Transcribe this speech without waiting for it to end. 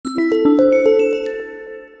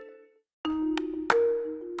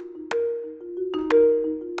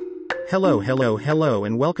Hello,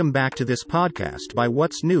 and welcome back to this podcast by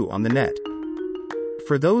What's New on the Net.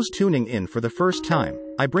 For those tuning in for the first time,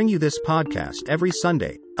 I bring you this podcast every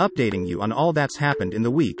Sunday, updating you on all that's happened in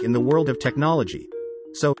the week in the world of technology.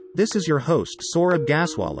 So, this is your host Saurabh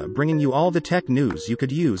Gaswala bringing you all the tech news you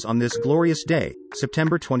could use on this glorious day,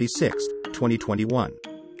 September 26, 2021.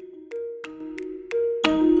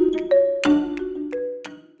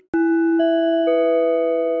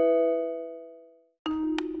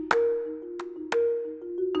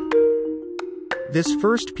 This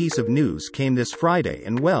first piece of news came this Friday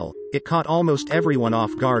and well, it caught almost everyone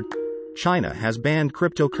off guard. China has banned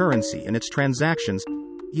cryptocurrency and its transactions.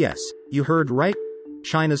 Yes, you heard right.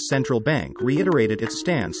 China's central bank reiterated its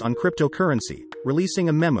stance on cryptocurrency, releasing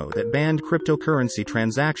a memo that banned cryptocurrency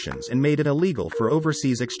transactions and made it illegal for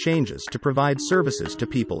overseas exchanges to provide services to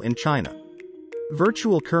people in China.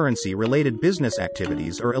 Virtual currency-related business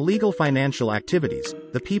activities are illegal financial activities,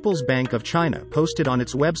 the People's Bank of China posted on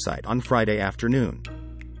its website on Friday afternoon.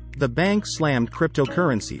 The bank slammed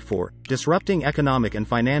cryptocurrency for disrupting economic and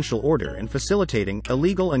financial order and facilitating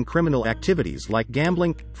illegal and criminal activities like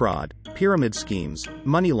gambling, fraud, pyramid schemes,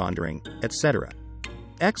 money laundering, etc.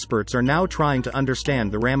 Experts are now trying to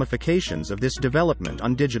understand the ramifications of this development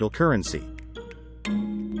on digital currency.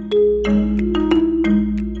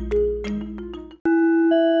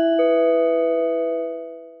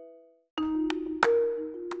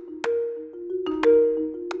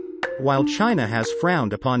 While China has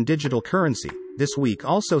frowned upon digital currency, this week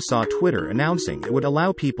also saw Twitter announcing it would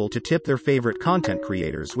allow people to tip their favorite content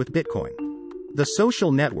creators with Bitcoin. The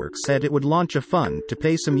social network said it would launch a fund to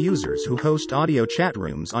pay some users who host audio chat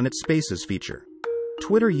rooms on its Spaces feature.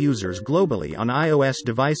 Twitter users globally on iOS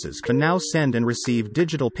devices can now send and receive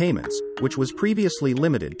digital payments, which was previously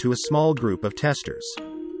limited to a small group of testers.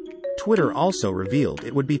 Twitter also revealed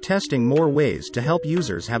it would be testing more ways to help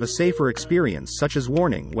users have a safer experience, such as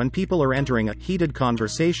warning when people are entering a heated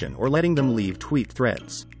conversation or letting them leave tweet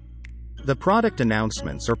threads. The product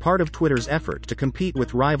announcements are part of Twitter's effort to compete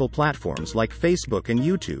with rival platforms like Facebook and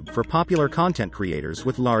YouTube for popular content creators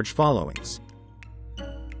with large followings.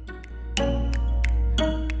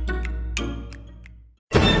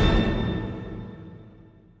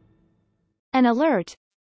 An alert!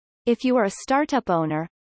 If you are a startup owner,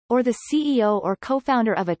 or the CEO or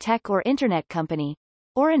co-founder of a tech or internet company,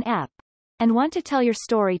 or an app, and want to tell your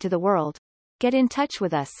story to the world, get in touch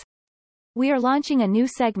with us. We are launching a new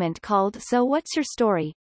segment called So What's Your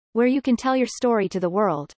Story, where you can tell your story to the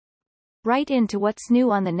world. Write in to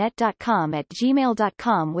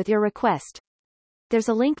what'snewonthenet.com@gmail.com with your request. There's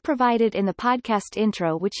a link provided in the podcast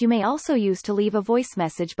intro which you may also use to leave a voice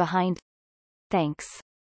message behind. Thanks.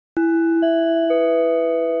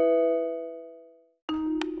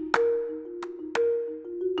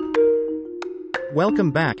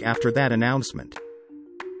 Welcome back after that announcement.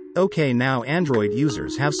 Okay, now Android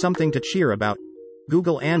users have something to cheer about.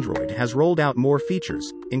 Google Android has rolled out more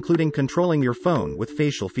features, including controlling your phone with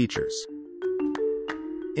facial features.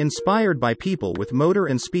 Inspired by people with motor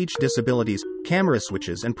and speech disabilities, Camera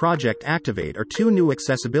Switches and Project Activate are two new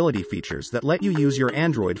accessibility features that let you use your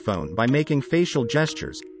Android phone by making facial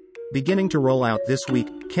gestures. Beginning to roll out this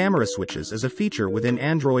week, Camera Switches is a feature within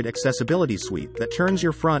Android Accessibility Suite that turns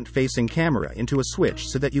your front-facing camera into a switch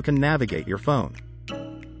so that you can navigate your phone.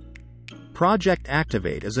 Project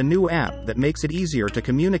Activate is a new app that makes it easier to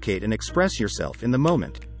communicate and express yourself in the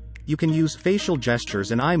moment. You can use facial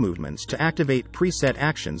gestures and eye movements to activate preset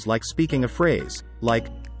actions like speaking a phrase, like,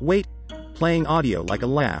 wait, playing audio like a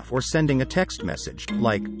laugh, or sending a text message,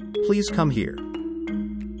 like, please come here.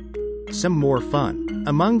 Some more fun.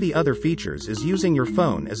 Among the other features is using your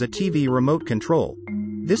phone as a TV remote control.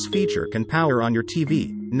 This feature can power on your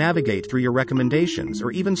TV, navigate through your recommendations,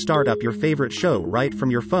 or even start up your favorite show right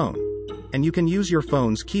from your phone. And you can use your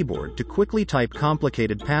phone's keyboard to quickly type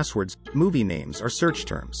complicated passwords, movie names, or search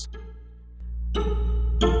terms.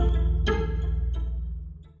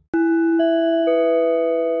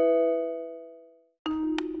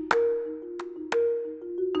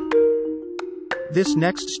 This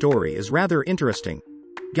next story is rather interesting.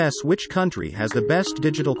 Guess which country has the best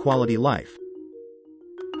digital quality life?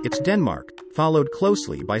 It's Denmark, followed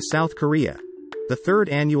closely by South Korea. The third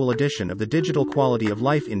annual edition of the Digital Quality of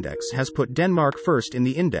Life Index has put Denmark first in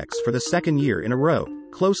the index for the second year in a row,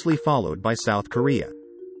 closely followed by South Korea.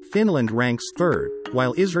 Finland ranks third,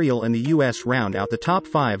 while Israel and the US round out the top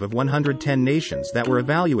 5 of 110 nations that were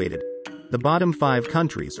evaluated. The bottom 5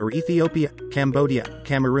 countries are Ethiopia, Cambodia,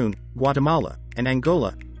 Cameroon, Guatemala, and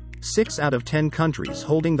Angola. 6 out of 10 countries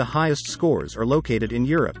holding the highest scores are located in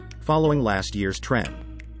Europe, following last year's trend.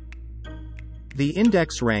 The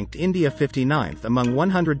index ranked India 59th among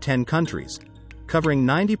 110 countries, covering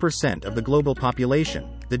 90% of the global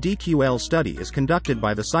population. The DQL study is conducted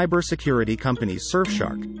by the cybersecurity company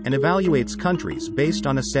Surfshark and evaluates countries based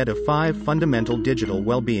on a set of 5 fundamental digital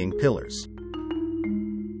well-being pillars.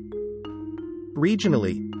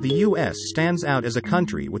 Regionally, the U.S. stands out as a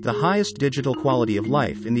country with the highest digital quality of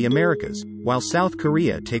life in the Americas, while South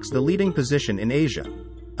Korea takes the leading position in Asia.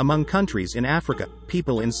 Among countries in Africa,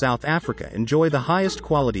 people in South Africa enjoy the highest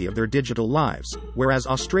quality of their digital lives, whereas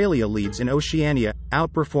Australia leads in Oceania,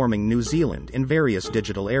 outperforming New Zealand in various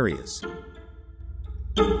digital areas.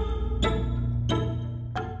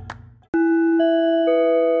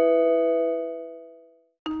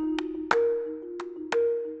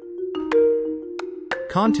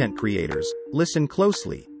 Content creators, listen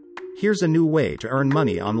closely. Here's a new way to earn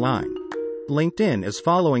money online. LinkedIn is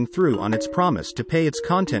following through on its promise to pay its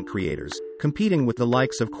content creators, competing with the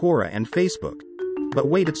likes of Quora and Facebook. But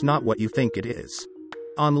wait, it's not what you think it is.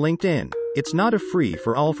 On LinkedIn, it's not a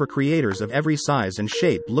free-for-all for creators of every size and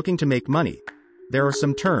shape looking to make money. There are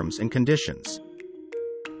some terms and conditions.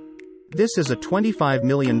 This is a $25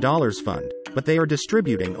 million fund, but they are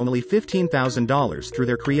distributing only $15,000 through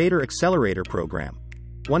their Creator Accelerator program.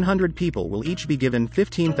 100 people will each be given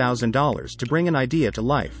 $15,000 to bring an idea to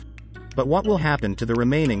life. But what will happen to the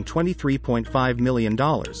remaining $23.5 million?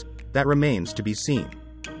 That remains to be seen.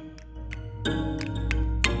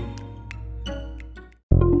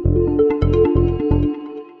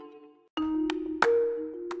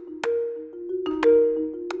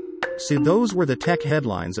 So those were the tech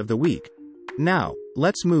headlines of the week. Now,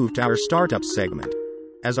 let's move to our startups segment.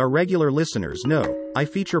 As our regular listeners know, I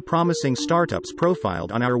feature promising startups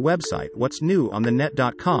profiled on our website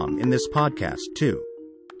what'snewonthenet.com in this podcast too.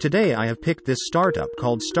 Today I have picked this startup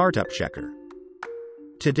called Startup Checker.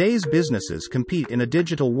 Today's businesses compete in a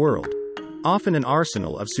digital world. Often an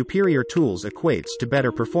arsenal of superior tools equates to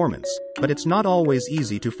better performance, but it's not always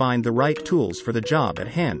easy to find the right tools for the job at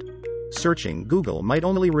hand. Searching Google might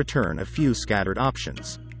only return a few scattered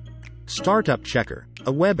options. Startup Checker,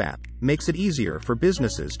 a web app, makes it easier for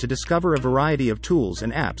businesses to discover a variety of tools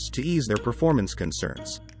and apps to ease their performance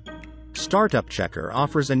concerns. Startup Checker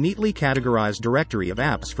offers a neatly categorized directory of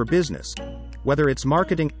apps for business. Whether it's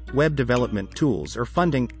marketing, web development tools, or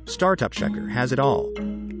funding, Startup Checker has it all.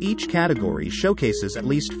 Each category showcases at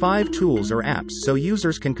least 5 tools or apps so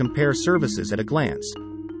users can compare services at a glance.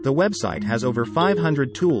 The website has over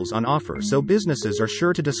 500 tools on offer, so businesses are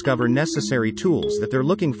sure to discover necessary tools that they're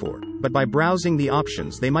looking for, but by browsing the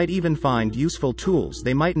options they might even find useful tools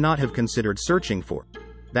they might not have considered searching for.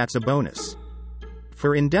 That's a bonus.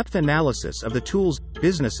 For in-depth analysis of the tools,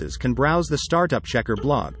 businesses can browse the Startup Checker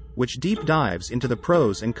blog, which deep dives into the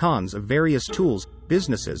pros and cons of various tools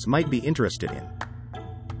businesses might be interested in.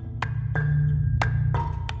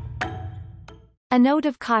 A note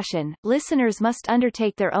of caution: listeners must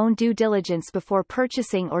undertake their own due diligence before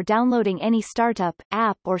purchasing or downloading any startup,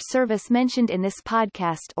 app, or service mentioned in this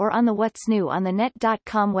podcast or on the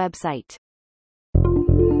what'snewonthenet.com website.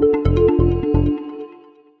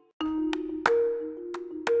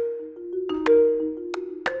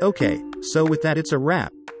 Okay, so with that it's a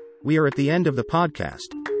wrap. We are at the end of the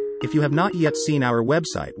podcast. If you have not yet seen our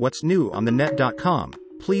website what'snewonthenet.com,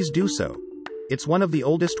 please do so. It's one of the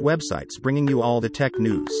oldest websites bringing you all the tech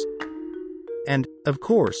news. And, of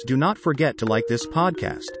course, do not forget to like this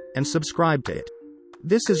podcast and subscribe to it.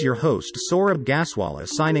 This is your host Saurabh Gaswala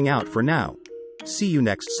signing out for now. See you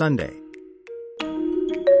next Sunday.